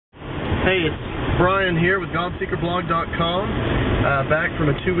Hey, it's Brian here with GodSeekerBlog.com, back from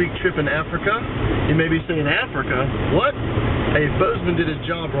a 2-week trip in Africa. You may be saying, Africa? What? Hey, Bozeman did his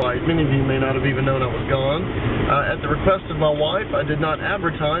job right. Many of you may not have even known I was gone. At the request of my wife, I did not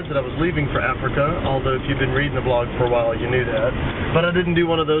advertise that I was leaving for Africa, although if you've been reading the blog for a while, you knew that. But I didn't do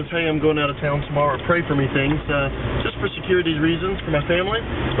one of those, hey, I'm going out of town tomorrow, pray for me things, just for security reasons for my family.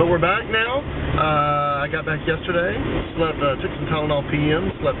 But we're back now. I got back yesterday, took some Tylenol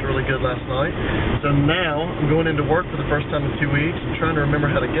PM, slept really good last night. So now I'm going into work for the first time in 2 weeks. I'm trying to remember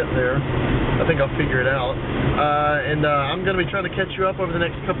how to get there. I think I'll figure it out. I'm going to be trying to catch you up over the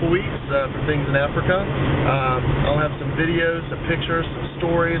next couple weeks for things in Africa. I'll have some videos, some pictures, some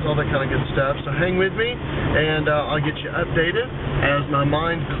stories, all that kind of good stuff. So hang with me, and I'll get you updated as my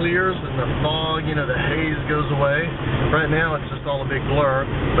mind clears and the fog, the haze goes away. Right now it's just all a big blur,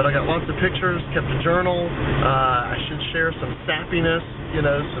 but I got lots of pictures, kept a journal. I should share some sappiness,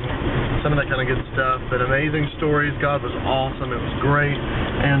 some of that kind of good stuff, but amazing stories. God was awesome. It was great.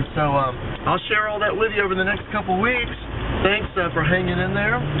 And so I'll share all that with you over the next couple weeks. Thanks for hanging in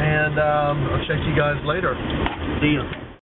there, and I'll check you guys later. See you.